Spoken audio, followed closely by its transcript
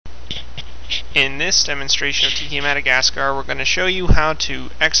In this demonstration of tkMadagascar, we're going to show you how to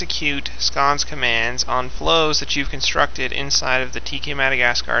execute SCons commands on flows that you've constructed inside of the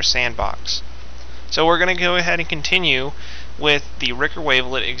tkMadagascar sandbox. So we're going to go ahead and continue with the Ricker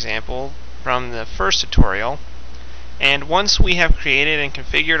wavelet example from the first tutorial. And once we have created and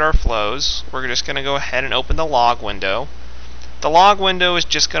configured our flows, we're just going to go ahead and open the log window. The log window is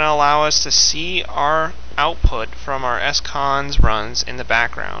just going to allow us to see our output from our SCons runs in the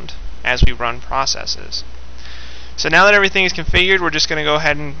background as we run processes. So now that everything is configured, we're just going to go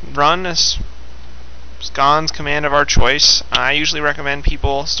ahead and run a SCons command of our choice. I usually recommend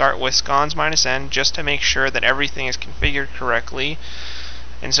people start with SCons -n just to make sure that everything is configured correctly.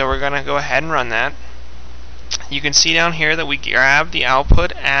 And so we're going to go ahead and run that. You can see down here that we grab the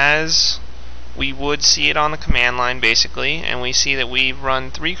output as we would see it on the command line basically, and we see that we've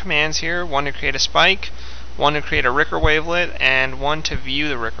run 3 commands here, one to create a spike, one to create a Ricker wavelet, and one to view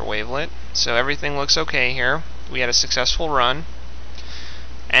the Ricker wavelet. So everything looks okay here. We had a successful run.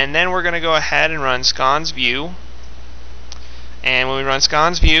 And then we're going to go ahead and run SCons view. And when we run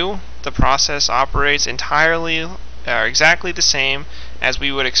SCons view, the process operates exactly the same as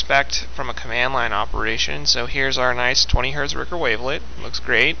we would expect from a command line operation. So here's our nice 20 Hz Ricker wavelet. Looks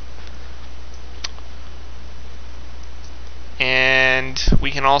great. And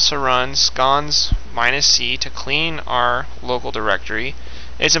we can also run SCons -c to clean our local directory.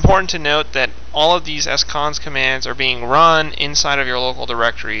 It's important to note that all of these SCons commands are being run inside of your local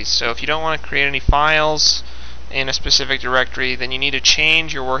directory. So if you don't want to create any files in a specific directory, then you need to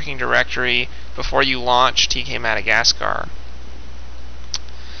change your working directory before you launch tkMadagascar.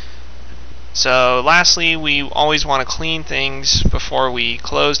 So lastly, we always want to clean things before we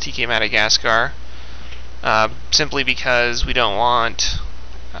close tkMadagascar. Simply because we don't want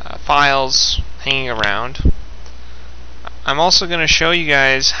files hanging around. I'm also going to show you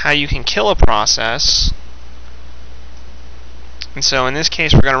guys how you can kill a process. And so in this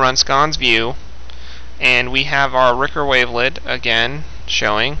case we're going to run SCons view, and we have our Ricker wavelet again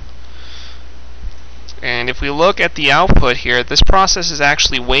showing. And if we look at the output here, this process is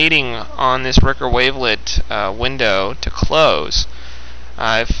actually waiting on this Ricker wavelet window to close.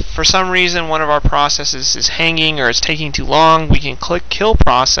 If for some reason one of our processes is hanging or it's taking too long, we can click kill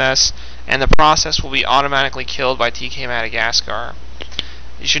process and the process will be automatically killed by tkMadagascar.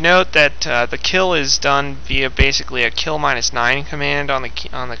 You should note that the kill is done via basically a kill -9 command on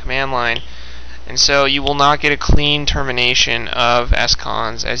the command line, and so you will not get a clean termination of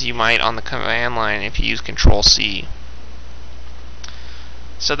SCons as you might on the command line if you use Control-C.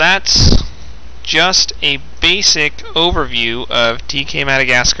 So that's just a basic overview of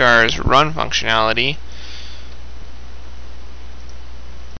tkMadagascar's run functionality.